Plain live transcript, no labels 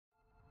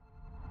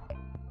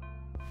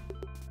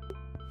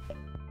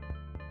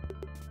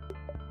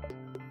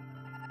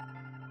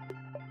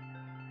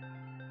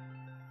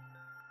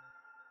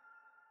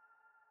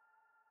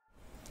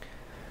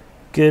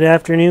Good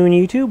afternoon,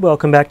 YouTube.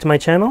 Welcome back to my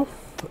channel.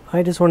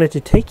 I just wanted to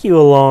take you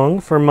along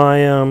for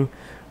my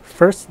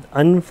first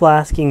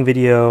unflasking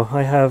video.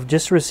 I have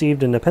just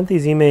received a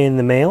Nepenthes email in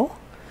the mail,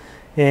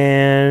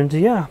 and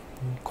yeah,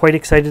 quite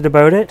excited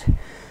about it.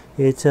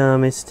 It's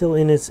still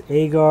in its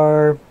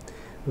agar,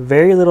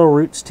 very little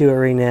roots to it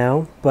right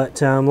now, but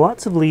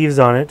lots of leaves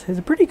on it. It's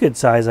a pretty good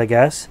size, I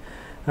guess.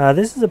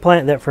 This is a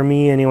plant that, for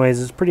me anyways,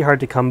 is pretty hard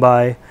to come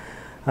by.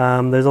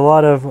 There's a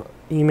lot of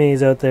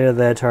emeis out there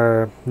that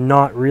are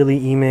not really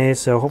emeis,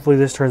 so hopefully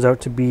this turns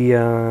out to be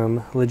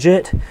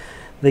legit.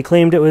 They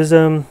claimed it was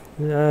a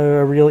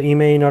real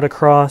emei, not a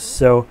cross,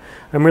 so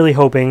I'm really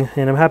hoping,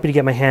 and I'm happy to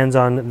get my hands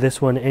on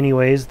this one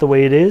anyways, the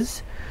way it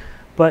is.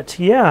 But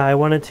yeah, I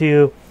wanted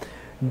to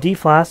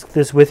deflask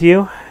this with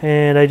you,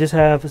 and I just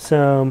have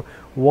some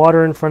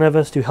water in front of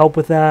us to help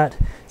with that,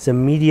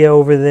 some media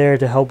over there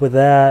to help with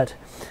that,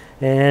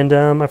 and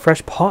a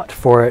fresh pot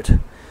for it.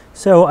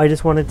 So I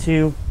just wanted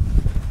to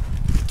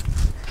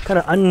kind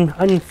of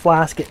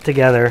unflask it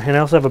together, and I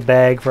also have a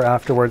bag for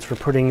afterwards for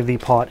putting the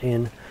pot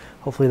in.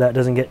 Hopefully that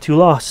doesn't get too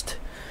lost.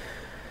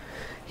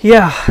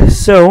 Yeah,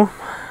 so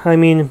I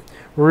mean,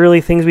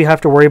 really things we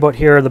have to worry about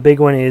here. The big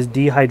one is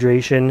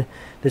dehydration.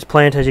 This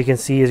plant, as you can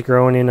see, is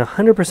growing in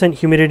 100%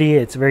 humidity.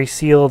 It's very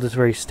sealed, it's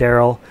very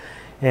sterile,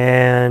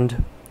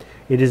 and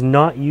it is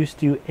not used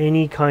to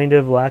any kind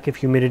of lack of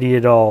humidity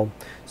at all.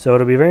 So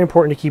it'll be very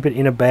important to keep it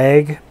in a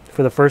bag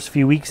for the first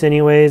few weeks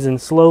anyways,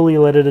 and slowly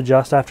let it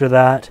adjust after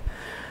that.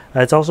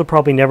 It's also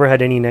probably never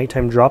had any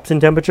nighttime drops in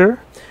temperature,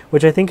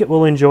 which I think it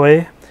will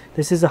enjoy.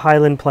 This is a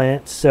highland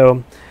plant,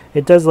 so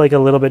it does like a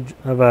little bit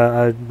of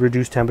a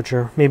reduced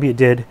temperature. Maybe it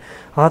did.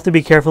 I'll have to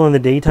be careful in the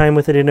daytime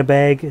with it in a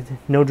bag.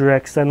 No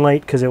direct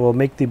sunlight, because it will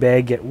make the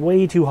bag get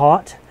way too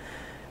hot.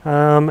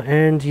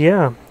 And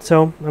yeah,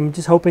 so I'm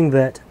just hoping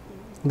that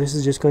this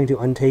is just going to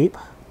untape.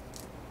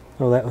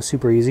 Oh, that was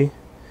super easy.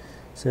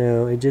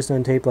 So it just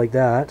untaped like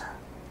that.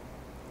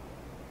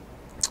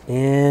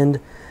 And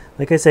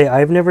like I say,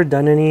 I've never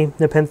done any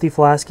Nepenthes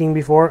flasking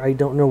before. I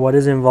don't know what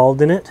is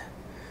involved in it.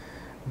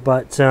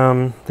 But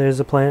there's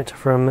a plant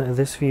from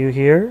this view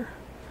here.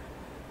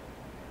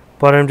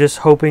 But I'm just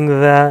hoping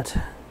that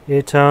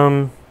it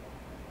comes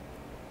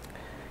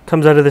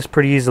out of this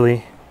pretty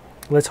easily.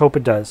 Let's hope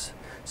it does.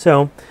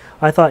 So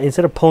I thought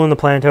instead of pulling the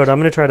plant out, I'm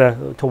going to try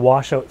to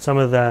wash out some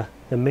of the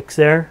mix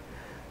there.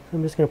 So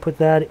I'm just going to put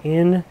that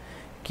in,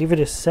 give it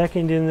a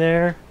second in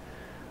there.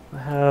 I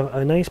have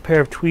a nice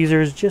pair of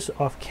tweezers just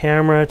off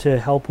camera to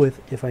help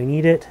with if I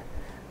need it,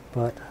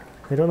 but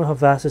I don't know how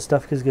fast this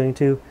stuff is going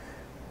to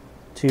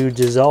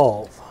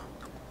dissolve.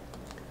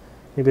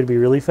 Maybe it'll be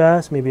really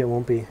fast, maybe it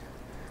won't be.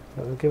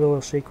 I'll give it a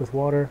little shake with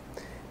water.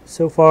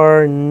 So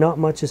far, not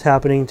much is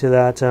happening to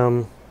that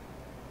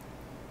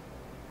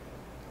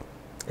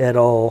at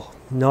all.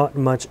 Not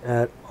much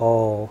at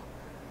all.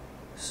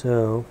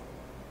 So,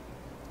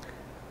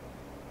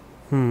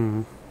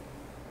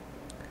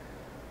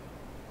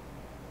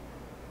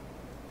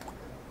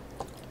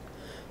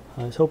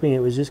 I was hoping it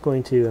was just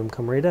going to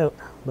come right out,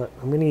 but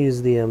I'm going to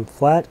use the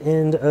flat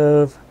end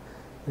of,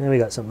 and we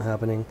got something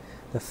happening.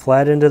 The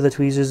flat end of the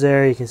tweezers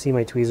there, you can see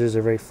my tweezers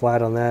are very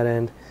flat on that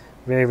end,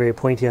 very, very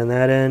pointy on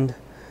that end.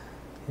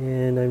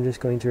 And I'm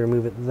just going to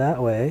remove it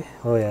that way.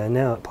 Oh yeah,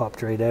 now it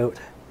popped right out.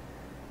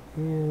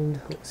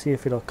 And let's see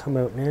if it'll come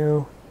out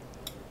now.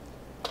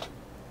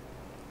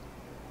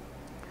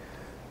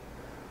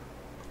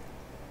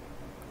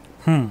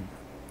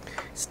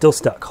 Still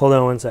stuck. Hold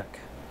on one sec.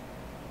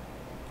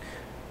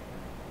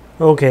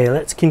 Okay,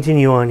 let's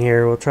continue on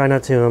here. We'll try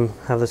not to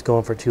have this go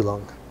on for too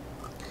long.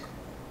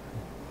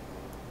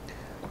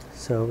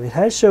 So it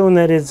has shown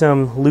that it's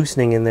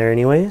loosening in there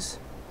anyways.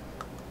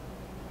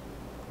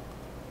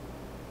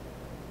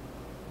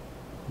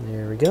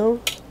 There we go.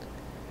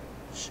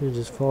 Should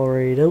just fall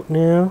right out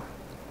now.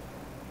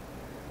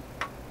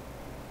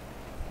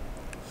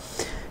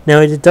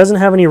 Now it doesn't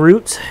have any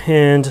roots,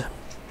 and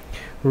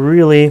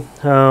really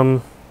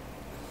I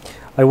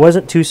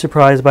wasn't too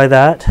surprised by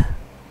that.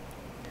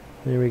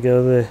 There we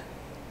go,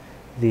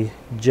 the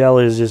gel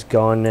is just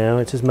gone now,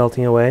 it's just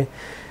melting away.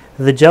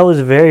 The gel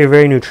is very,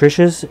 very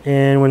nutritious,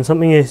 and when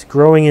something is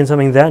growing in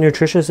something that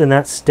nutritious and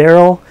that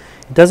sterile,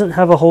 it doesn't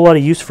have a whole lot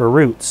of use for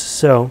roots.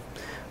 So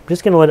I'm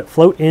just going to let it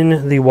float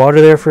in the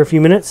water there for a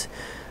few minutes.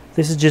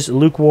 This is just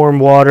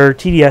lukewarm water.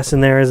 TDS in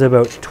there is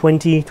about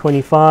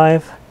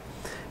 20-25.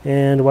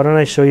 And why don't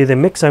I show you the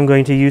mix I'm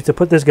going to use to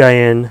put this guy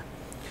in.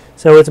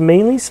 So it's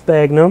mainly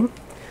sphagnum.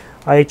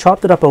 I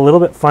chopped it up a little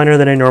bit finer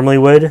than I normally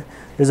would.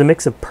 There's a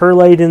mix of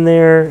perlite in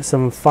there,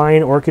 some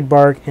fine orchid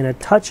bark, and a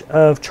touch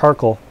of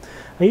charcoal.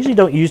 I usually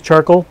don't use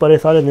charcoal, but I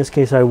thought in this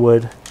case I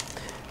would.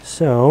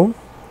 So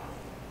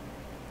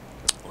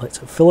let's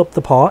fill up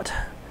the pot.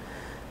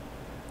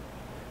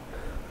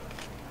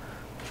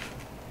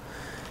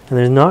 And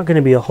there's not going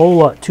to be a whole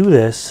lot to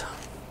this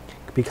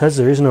because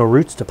there is no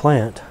roots to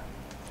plant.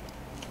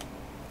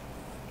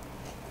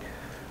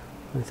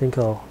 I think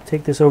I'll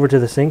take this over to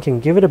the sink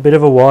and give it a bit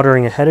of a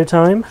watering ahead of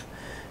time,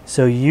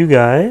 so you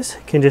guys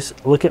can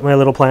just look at my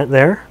little plant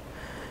there,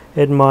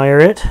 admire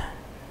it,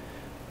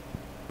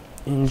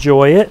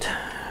 enjoy it.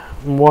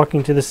 I'm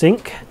walking to the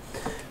sink.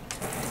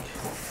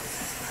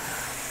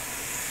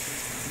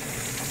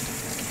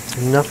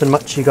 Nothing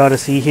much you gotta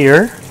see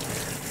here.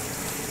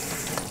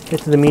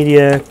 Get to the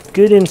media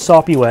good and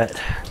soppy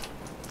wet.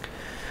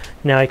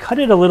 Now I cut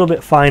it a little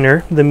bit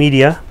finer, the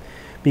media,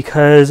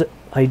 because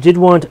I did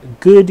want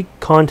good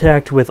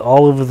contact with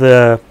all of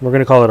the, we're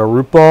gonna call it a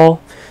root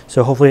ball,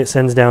 so hopefully it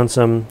sends down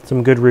some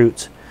good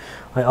roots.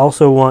 I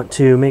also want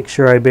to make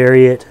sure I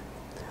bury it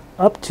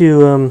up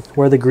to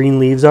where the green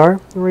leaves are,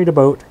 right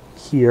about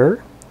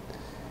here,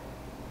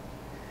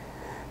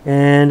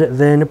 and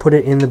then put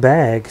it in the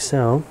bag.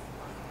 So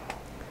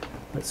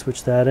let's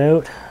switch that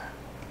out,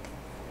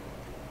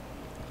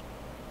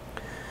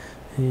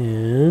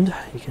 and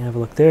you can have a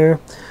look there.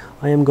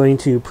 I am going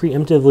to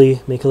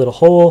preemptively make a little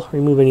hole,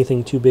 remove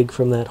anything too big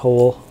from that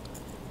hole,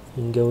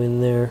 and go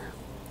in there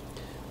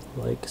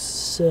like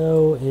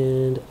so,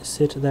 and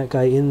sit that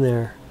guy in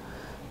there.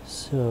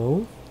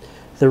 So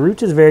the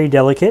root is very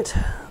delicate.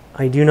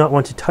 I do not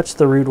want to touch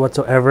the root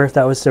whatsoever. If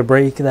that was to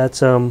break,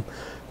 that's going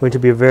to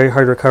be a very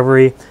hard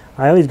recovery.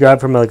 I always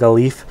grab from like a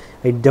leaf.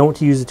 I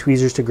don't use the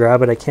tweezers to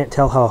grab it. I can't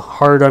tell how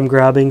hard I'm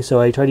grabbing, so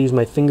I try to use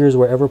my fingers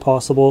wherever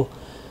possible.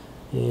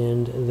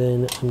 And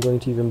then I'm going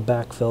to even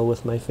backfill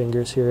with my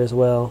fingers here as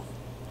well.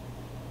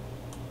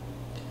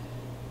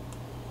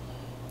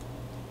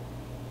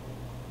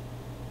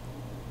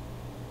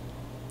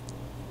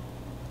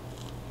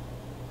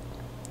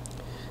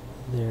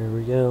 There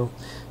we go.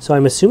 So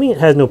I'm assuming it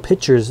has no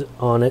pictures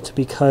on it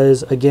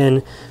because,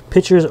 again,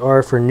 pictures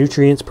are for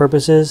nutrients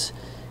purposes,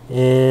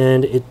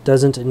 and it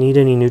doesn't need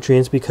any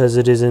nutrients because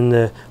it is in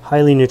the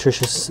highly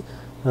nutritious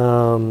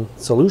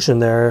solution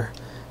there,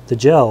 the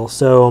gel.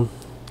 So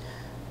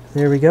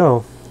there we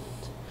go.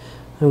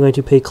 I'm going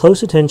to pay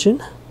close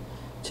attention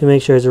to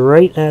make sure it's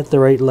right at the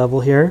right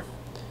level here.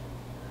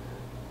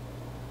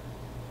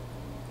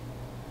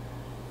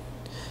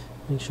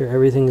 Make sure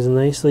everything's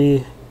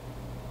nicely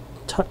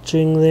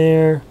touching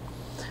there.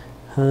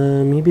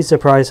 You'd be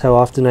surprised how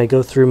often I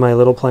go through my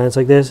little plants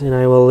like this and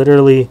I will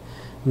literally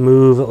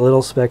move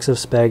little specks of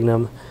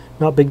sphagnum.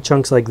 Not big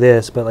chunks like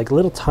this, but like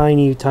little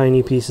tiny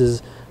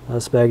pieces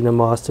of sphagnum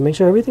moss to make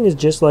sure everything is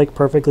just like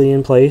perfectly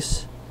in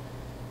place.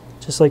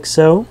 Just like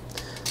so.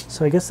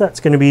 So I guess that's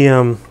going to be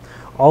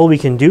all we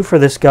can do for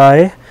this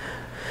guy.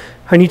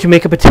 I need to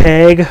make up a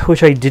tag,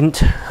 which I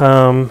didn't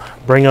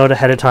bring out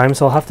ahead of time,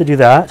 so I'll have to do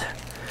that.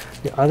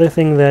 The other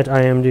thing that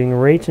I am doing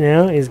right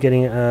now is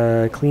getting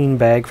a clean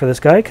bag for this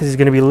guy because he's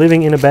going to be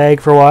living in a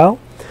bag for a while.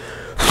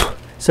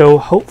 So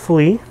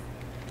hopefully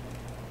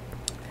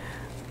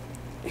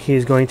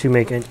he's going to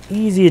make an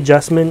easy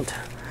adjustment.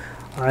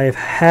 I've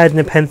had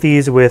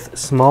Nepenthes with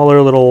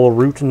smaller little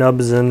root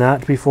nubs than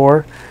that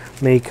before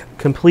make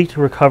complete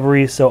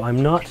recovery, so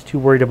I'm not too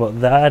worried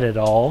about that at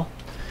all.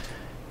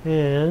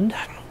 And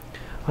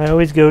I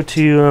always go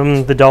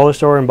to the dollar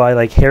store and buy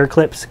like hair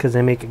clips because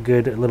they make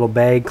good little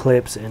bag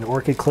clips and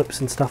orchid clips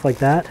and stuff like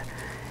that,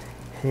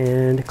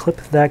 and clip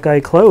that guy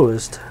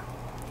closed.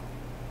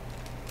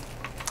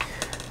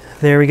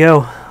 There we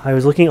go. I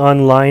was looking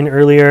online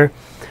earlier,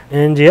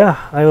 and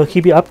yeah, I will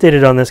keep you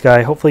updated on this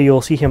guy. Hopefully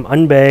you'll see him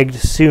unbagged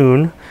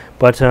soon,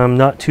 but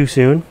not too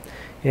soon,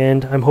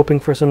 and I'm hoping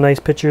for some nice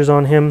pictures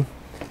on him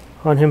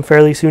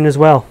fairly soon as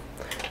well.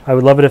 I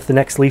would love it if the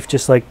next leaf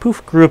just like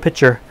poof grew a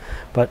picture,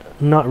 but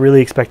not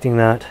really expecting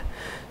that.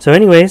 So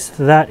anyways,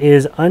 that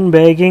is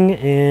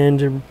unbagging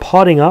and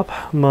potting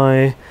up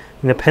my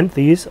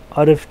Nepenthes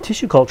out of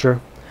tissue culture.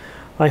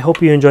 I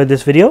hope you enjoyed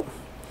this video,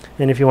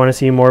 and if you want to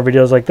see more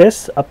videos like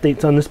this,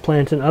 updates on this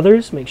plant and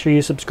others, make sure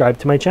you subscribe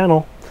to my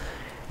channel.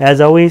 As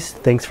always,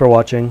 thanks for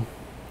watching.